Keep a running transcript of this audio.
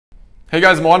Hey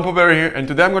guys, Mohan Poberi here, and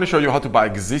today I'm going to show you how to buy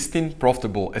existing,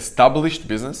 profitable, established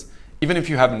business, even if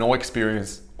you have no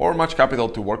experience or much capital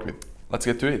to work with. Let's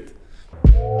get to it.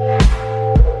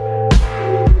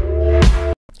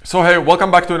 So hey,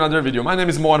 welcome back to another video. My name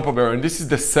is Mohan Poberi, and this is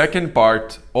the second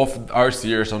part of our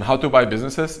series on how to buy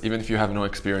businesses, even if you have no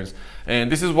experience. And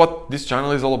this is what this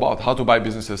channel is all about: how to buy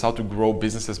businesses, how to grow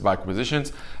businesses by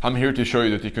acquisitions. I'm here to show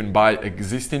you that you can buy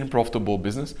existing, profitable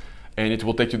business, and it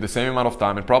will take you the same amount of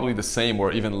time and probably the same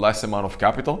or even less amount of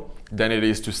capital than it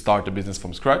is to start a business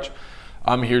from scratch.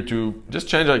 I'm here to just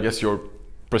change, I guess, your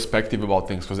perspective about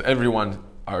things, because everyone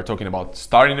are talking about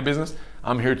starting a business.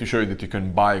 I'm here to show you that you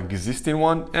can buy existing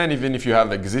one, and even if you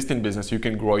have existing business, you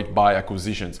can grow it by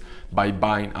acquisitions, by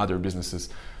buying other businesses.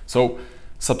 So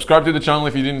subscribe to the channel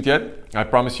if you didn't yet. I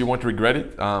promise you won't regret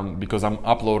it, because I'm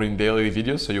uploading daily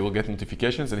videos, so you will get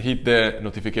notifications, and hit the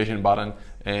notification button,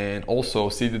 and also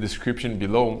see the description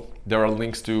below. There are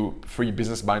links to free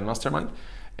business buying mastermind,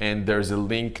 and there's a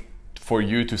link for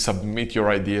you to submit your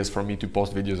ideas for me to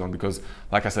post videos on, because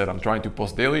like I said, I'm trying to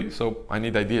post daily, so I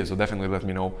need ideas. So definitely let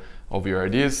me know of your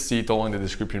ideas. See it all in the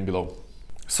description below.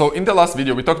 So in the last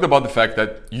video, we talked about the fact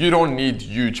that you don't need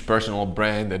huge personal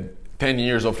brand and 10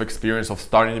 years of experience of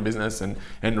starting a business and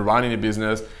running a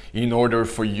business in order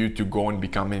for you to go and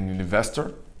become an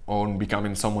investor or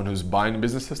becoming someone who's buying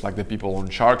businesses like the people on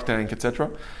Shark Tank,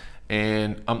 etc.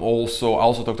 And I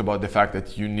also talked about the fact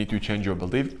that you need to change your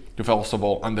belief to first of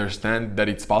all understand that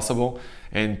it's possible,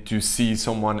 and to see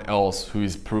someone else who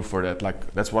is proof for that.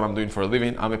 Like, that's what I'm doing for a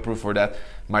living. I'm a proof for that.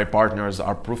 My partners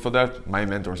are proof for that. My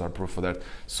mentors are proof for that.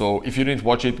 So if you didn't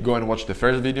watch it, go and watch the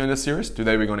first video in the series.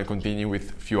 Today we're going to continue with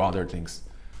a few other things.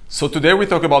 So today we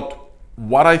talk about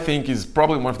what I think is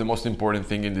probably one of the most important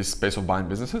things in this space of buying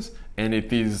businesses, and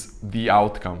it is the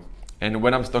outcome. And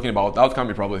when I'm talking about outcome,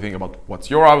 you probably think about what's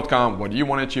your outcome, what do you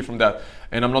want to achieve from that?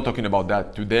 And I'm not talking about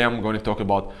that. Today I'm going to talk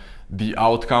about the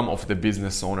outcome of the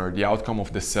business owner, the outcome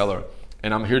of the seller.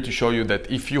 And I'm here to show you that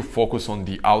if you focus on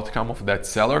the outcome of that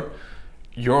seller,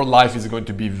 your life is going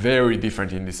to be very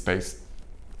different in this space.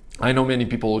 I know many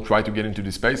people who try to get into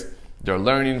this space. They're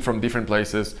learning from different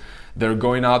places. They're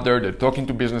going out there, they're talking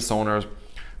to business owners,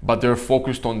 but they're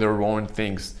focused on their own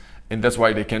things. And that's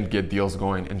why they can't get deals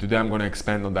going. And today I'm going to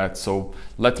expand on that. So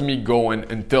let me go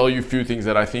and tell you a few things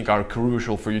that I think are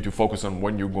crucial for you to focus on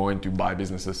when you're going to buy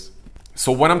businesses.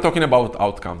 So when I'm talking about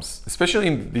outcomes, especially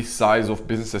in this size of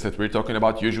businesses that we're talking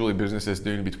about, usually businesses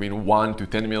doing between 1 to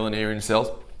 10 million a year in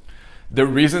sales, the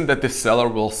reason that the seller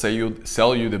will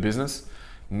sell you the business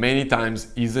many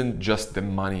times isn't just the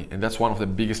money. And that's one of the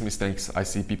biggest mistakes I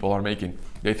see people are making.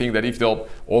 They think that if they'll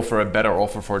offer a better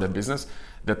offer for the business,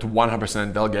 that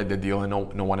 100% they'll get the deal and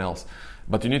no one else.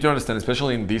 But you need to understand,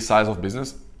 especially in this size of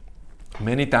business,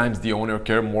 many times the owner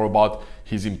cares more about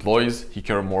his employees, he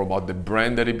cares more about the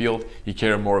brand that he built, he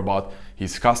cares more about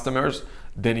his customers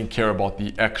than he cares about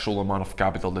the actual amount of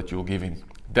capital that you'll give him.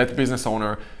 That business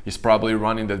owner is probably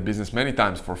running that business many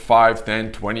times for 5,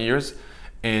 10, 20 years.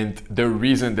 And the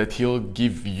reason that he'll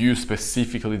give you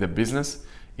specifically the business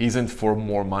isn't for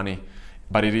more money,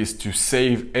 but it is to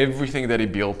save everything that he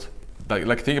built.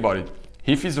 Like think about it.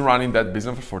 If he's running that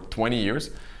business for 20 years,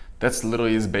 that's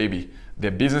literally his baby.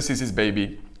 The business is his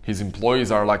baby. His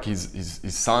employees are like his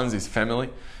sons, his family.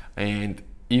 And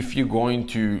if you're going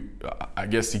to, I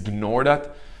guess, ignore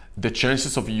that, the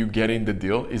chances of you getting the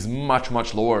deal is much,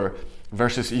 much lower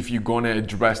versus if you're going to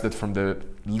address that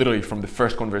literally from the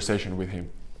first conversation with him.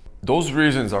 Those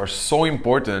reasons are so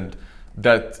important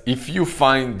that if you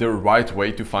find the right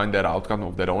way to find that outcome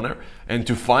of that owner, and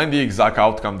to find the exact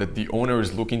outcome that the owner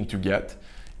is looking to get,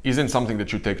 isn't something that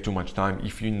should take too much time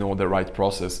if you know the right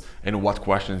process and what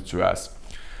questions to ask.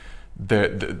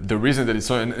 The reason that it's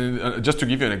so, and just to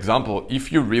give you an example, if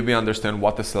you really understand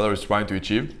what the seller is trying to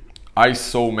achieve, I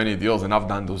saw many deals, and I've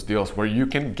done those deals where you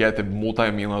can get a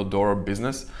multi-million-dollar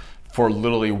business for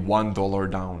literally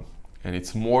 $1 down. And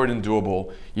it's more than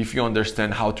doable if you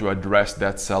understand how to address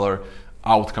that seller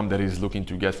outcome that he's looking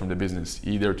to get from the business,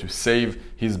 either to save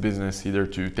his business, either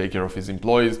to take care of his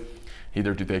employees,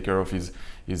 either to take care of his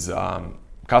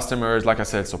customers, like I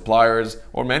said, suppliers,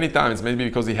 or many times maybe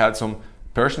because he had some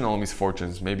personal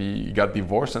misfortunes. Maybe he got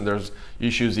divorced and there's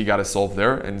issues he got to solve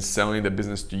there, and selling the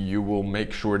business to you will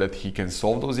make sure that he can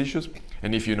solve those issues.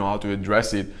 And if you know how to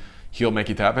address it, he'll make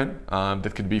it happen.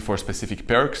 That could be for specific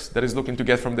perks that he's looking to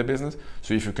get from the business.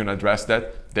 So if you can address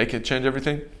that, they can change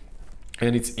everything.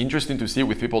 And it's interesting to see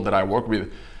with people that I work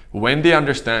with, when they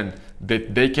understand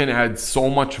that they can add so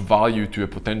much value to a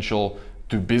potential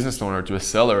business owner, to a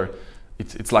seller,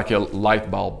 it's like a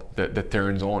light bulb that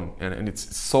turns on, and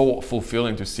it's so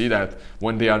fulfilling to see that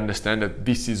when they understand that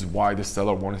this is why the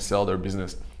seller want to sell their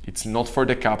business. It's not for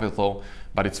the capital,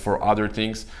 but it's for other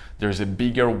things. There's a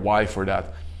bigger why for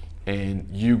that, and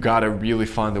you gotta really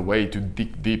find a way to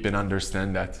dig deep and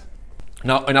understand that.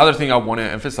 Now, another thing I want to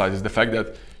emphasize is the fact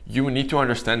that you need to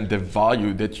understand the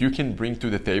value that you can bring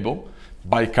to the table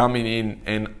by coming in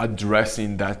and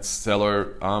addressing that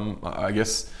seller,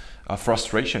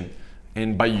 frustration.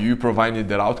 And by you providing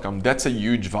that outcome, that's a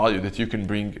huge value that you can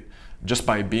bring just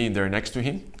by being there next to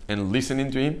him and listening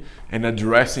to him and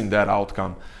addressing that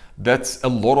outcome. That's a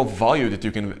lot of value that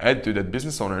you can add to that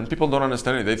business owner. And people don't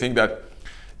understand it. They think that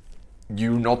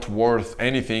you're not worth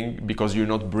anything because you're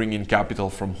not bringing capital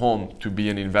from home to be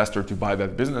an investor to buy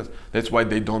that business. That's why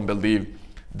they don't believe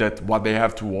that what they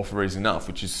have to offer is enough,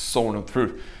 which is so not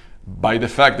true. By the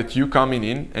fact that you coming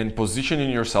in and positioning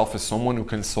yourself as someone who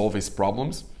can solve his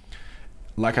problems,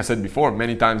 like I said before,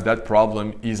 many times that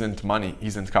problem isn't money,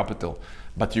 isn't capital,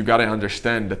 but you gotta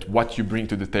understand that what you bring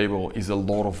to the table is a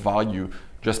lot of value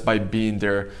just by being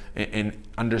there and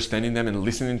understanding them and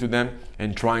listening to them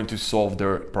and trying to solve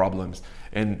their problems.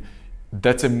 And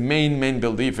that's a main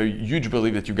belief, a huge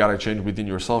belief that you gotta change within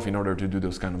yourself in order to do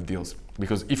those kind of deals.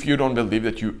 Because if you don't believe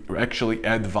that you actually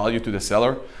add value to the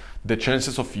seller, the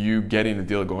chances of you getting the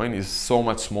deal going is so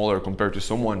much smaller compared to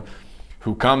someone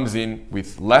who comes in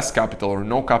with less capital or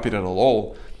no capital at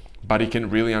all, but he can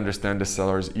really understand the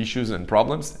seller's issues and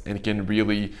problems and can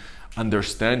really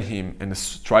understand him and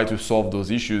try to solve those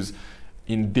issues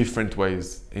in different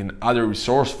ways, in other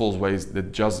resourceful ways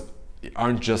that just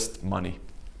aren't just money.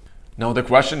 Now the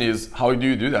question is, how do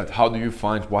you do that? How do you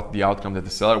find what the outcome that the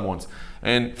seller wants?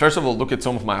 And first of all, look at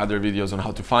some of my other videos on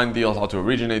how to find deals, how to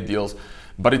originate deals.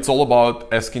 But it's all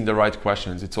about asking the right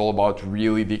questions. It's all about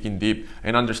really digging deep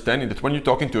and understanding that when you're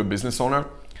talking to a business owner,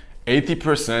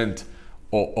 80%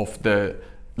 of the,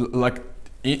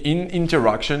 in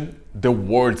interaction, the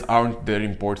words aren't that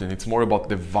important. It's more about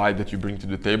the vibe that you bring to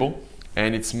the table.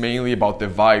 And it's mainly about the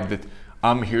vibe that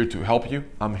I'm here to help you.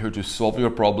 I'm here to solve your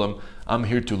problem. I'm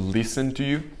here to listen to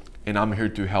you, and I'm here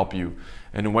to help you.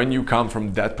 And when you come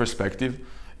from that perspective,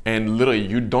 and literally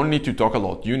you don't need to talk a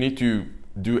lot. You need to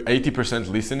do 80%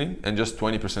 listening and just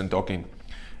 20% talking.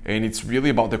 And it's really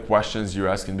about the questions you're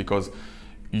asking, because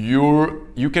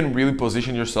you can really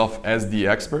position yourself as the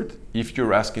expert if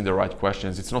you're asking the right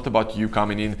questions. It's not about you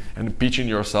coming in and pitching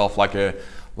yourself like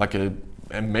a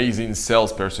amazing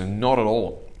salesperson, not at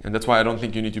all. And that's why I don't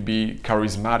think you need to be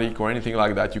charismatic or anything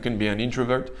like that. You can be an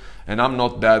introvert, and I'm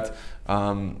not that.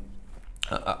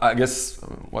 I guess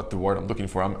what the word I'm looking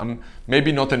for. I'm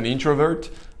maybe not an introvert,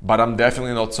 but I'm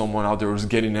definitely not someone out there who's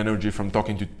getting energy from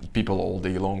talking to people all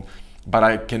day long. But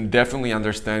I can definitely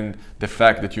understand the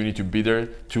fact that you need to be there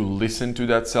to listen to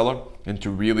that seller and to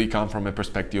really come from a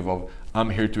perspective of, I'm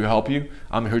here to help you,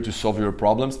 I'm here to solve your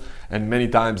problems. And many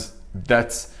times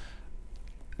that's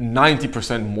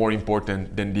 90% more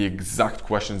important than the exact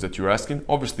questions that you're asking.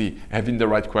 Obviously, having the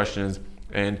right questions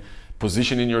and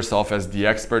positioning yourself as the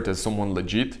expert, as someone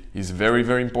legit, is very,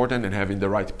 very important, and having the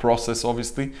right process,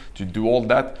 obviously, to do all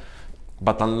that.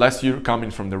 But unless you're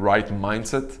coming from the right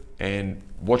mindset, and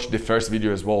watch the first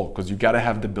video as well, because you gotta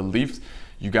have the beliefs,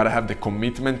 you gotta have the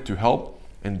commitment to help,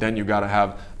 and then you gotta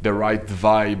have the right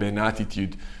vibe and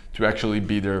attitude to actually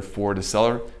be there for the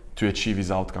seller to achieve his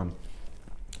outcome.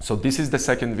 So this is the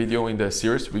second video in the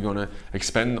series. We're gonna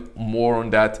expand more on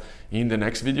that in the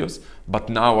next videos. But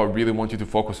now I really want you to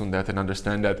focus on that and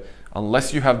understand that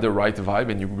unless you have the right vibe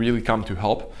and you really come to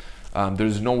help,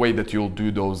 there's no way that you'll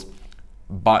do those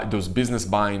business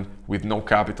buying with no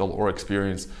capital or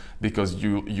experience, because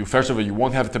you first of all, you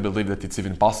won't have to believe that it's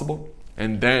even possible.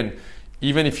 And then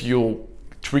even if you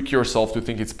trick yourself to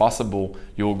think it's possible,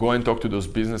 you'll go and talk to those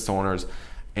business owners,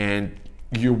 and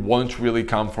you won't really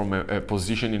come from a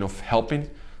positioning of helping,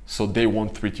 so they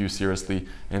won't treat you seriously,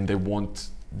 and they won't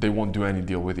do any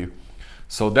deal with you.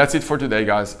 So that's it for today,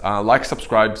 guys. Like,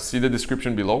 subscribe, see the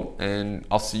description below, and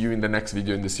I'll see you in the next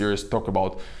video in the series. Talk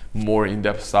about more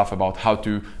in-depth stuff about how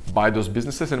to buy those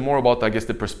businesses and more about, I guess,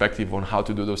 the perspective on how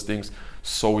to do those things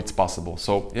so it's possible.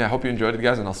 So yeah, I hope you enjoyed it,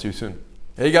 guys, and I'll see you soon.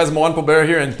 Hey guys, Mohan Pobera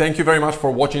here, and thank you very much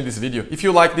for watching this video. If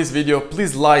you like this video,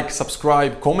 please like,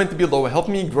 subscribe, comment below, help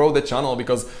me grow the channel,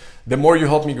 because the more you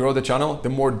help me grow the channel, the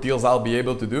more deals I'll be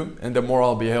able to do, and the more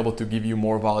I'll be able to give you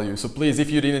more value. So please, if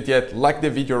you didn't yet, like the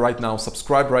video right now,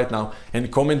 subscribe right now,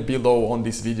 and comment below on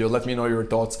this video. Let me know your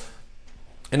thoughts.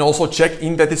 And also check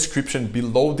in the description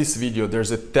below this video,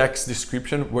 there's a text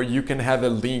description where you can have a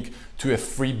link to a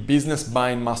free business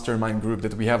buying mastermind group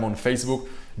that we have on Facebook.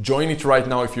 Join it right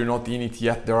now if you're not in it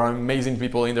yet. There are amazing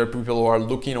people in there, people who are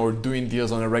looking or doing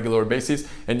deals on a regular basis,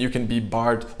 and you can be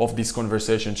part of this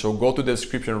conversation. So go to the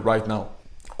description right now.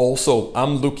 Also,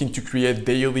 I'm looking to create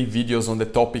daily videos on the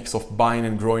topics of buying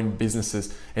and growing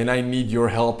businesses, and I need your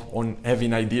help on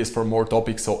having ideas for more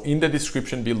topics. So in the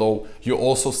description below, you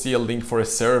also see a link for a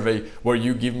survey where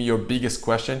you give me your biggest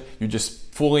question. You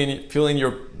just fill in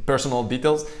your personal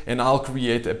details, and I'll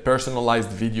create a personalized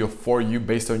video for you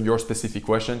based on your specific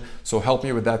question. So help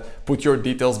me with that. Put your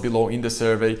details below in the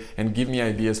survey and give me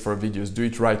ideas for videos. Do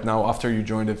it right now after you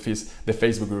join the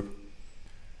Facebook group.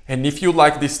 And if you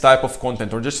like this type of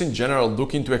content, or just in general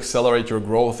looking to accelerate your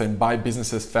growth and buy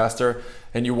businesses faster,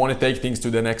 and you want to take things to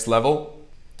the next level,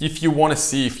 if you want to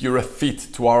see if you're a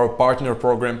fit to our partner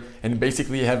program and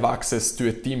basically have access to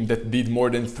a team that did more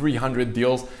than 300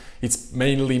 deals, it's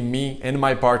mainly me and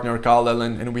my partner Carl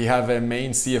Ellen, and we have a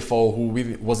main CFO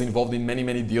who was involved in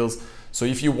many deals. So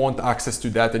if you want access to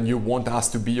that and you want us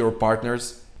to be your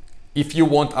partners, if you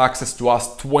want access to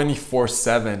us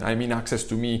 24/7, I mean access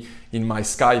to me in my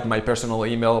Skype, my personal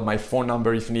email, my phone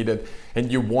number if needed, and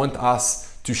you want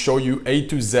us to show you A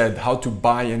to Z how to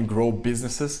buy and grow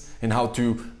businesses and how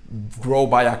to grow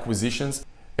by acquisitions,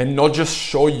 and not just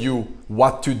show you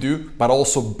what to do, but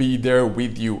also be there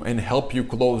with you and help you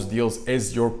close deals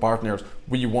as your partners.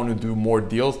 We want to do more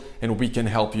deals and we can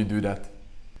help you do that.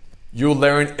 You'll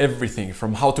learn everything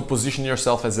from how to position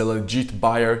yourself as a legit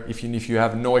buyer even if you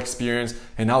have no experience,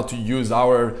 and how to use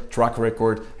our track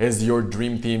record as your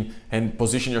dream team and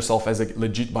position yourself as a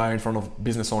legit buyer in front of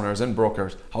business owners and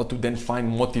brokers. How to then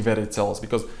find motivated sellers,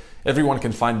 because everyone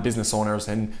can find business owners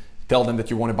and tell them that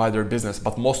you want to buy their business,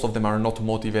 but most of them are not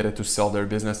motivated to sell their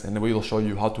business, and we will show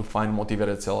you how to find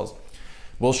motivated sellers.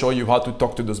 We'll show you how to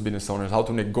talk to those business owners, how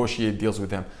to negotiate deals with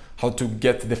them, how to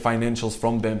get the financials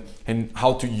from them, and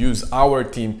how to use our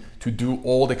team to do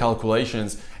all the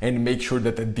calculations and make sure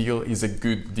that the deal is a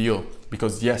good deal.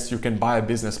 Because yes, you can buy a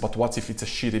business, but what if it's a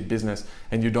shitty business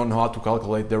and you don't know how to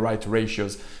calculate the right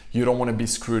ratios? You don't want to be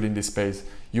screwed in this space.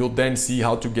 You'll then see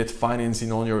how to get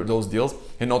financing on those deals.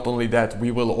 And not only that, we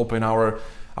will open our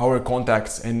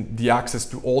contacts and the access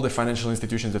to all the financial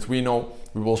institutions that we know.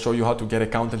 We will show you how to get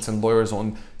accountants and lawyers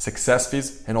on success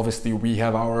fees, and obviously we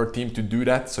have our team to do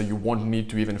that, so you won't need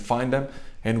to even find them.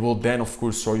 And we'll then of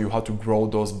course show you how to grow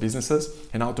those businesses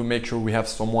and how to make sure we have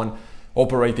someone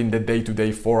operating the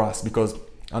day-to-day for us, because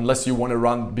unless you want to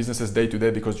run businesses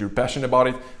day-to-day because you're passionate about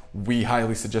it, we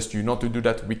highly suggest you not to do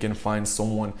that. We can find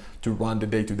someone to run the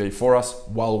day-to-day for us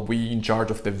while we in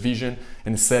charge of the vision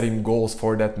and setting goals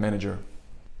for that manager.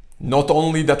 Not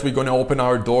only that we're going to open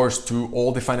our doors to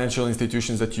all the financial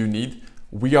institutions that you need,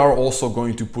 we are also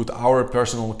going to put our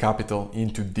personal capital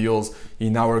into deals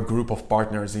in our group of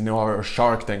partners, in our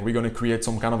Shark Tank. We're going to create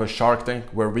some kind of a Shark Tank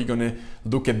where we're going to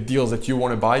look at deals that you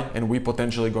want to buy, and we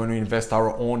potentially going to invest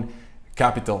our own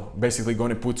capital, basically going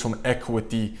to put some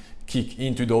equity kick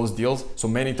into those deals. So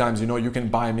many times, you can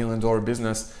buy $1 million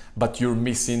business, but you're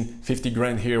missing 50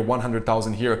 grand here,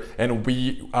 100,000 here, and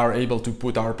we are able to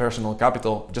put our personal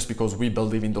capital just because we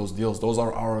believe in those deals. Those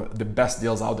are the best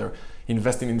deals out there.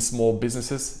 Investing in small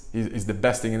businesses is the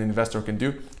best thing an investor can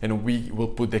do, and we will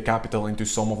put the capital into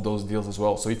some of those deals as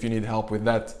well. So if you need help with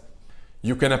that,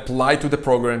 you can apply to the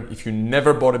program if you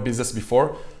never bought a business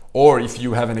before, or if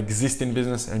you have an existing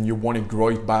business and you want to grow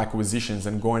it by acquisitions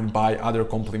and go and buy other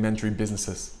complementary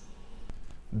businesses.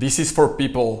 This is for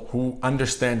people who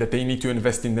understand that they need to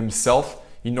invest in themselves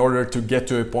in order to get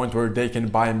to a point where they can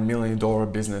buy $1 million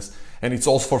business. And it's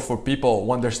also for people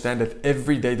who understand that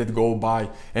every day that go by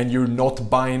and you're not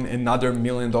buying another $1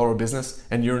 million business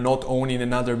and you're not owning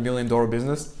another $1 million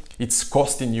business, it's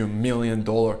costing you $1 million.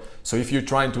 So if you're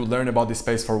trying to learn about this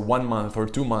space for 1 month or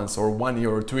 2 months or 1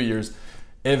 year or 2 years,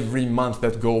 every month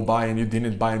that go by and you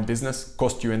didn't buy in business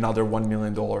cost you another $1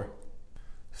 million.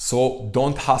 So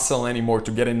don't hustle anymore to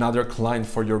get another client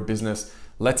for your business.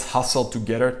 Let's hustle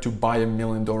together to buy $1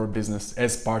 million business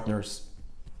as partners.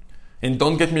 And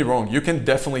don't get me wrong, you can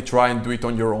definitely try and do it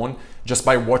on your own just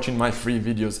by watching my free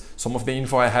videos. Some of the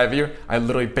info I have here, I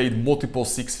literally paid multiple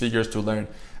 6 figures to learn.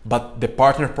 But the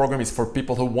partner program is for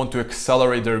people who want to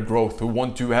accelerate their growth, who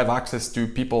want to have access to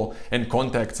people and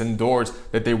contacts and doors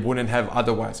that they wouldn't have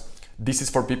otherwise. This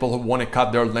is for people who want to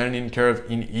cut their learning curve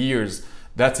in years.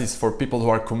 That is for people who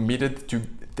are committed to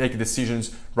take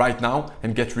decisions right now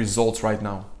and get results right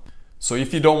now. So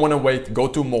if you don't want to wait, go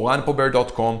to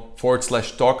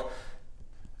moranpober.com/talk,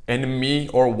 and me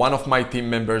or one of my team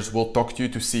members will talk to you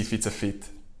to see if it's a fit.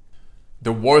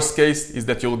 The worst case is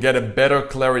that you'll get a better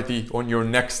clarity on your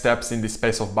next steps in the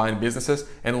space of buying businesses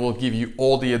and will give you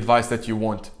all the advice that you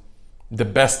want. The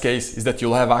best case is that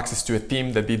you'll have access to a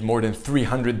team that did more than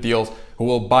 300 deals who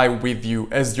will buy with you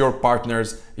as your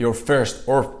partners, your first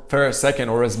or second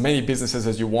or as many businesses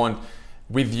as you want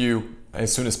with you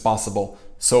as soon as possible.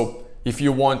 So if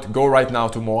you want, go right now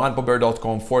to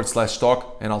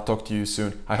moranpober.com/talk and I'll talk to you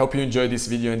soon. I hope you enjoyed this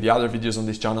video and the other videos on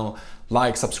this channel.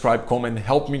 Like, subscribe, comment,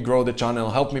 help me grow the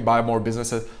channel, help me buy more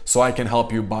businesses so I can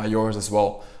help you buy yours as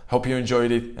well. Hope you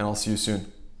enjoyed it and I'll see you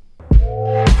soon.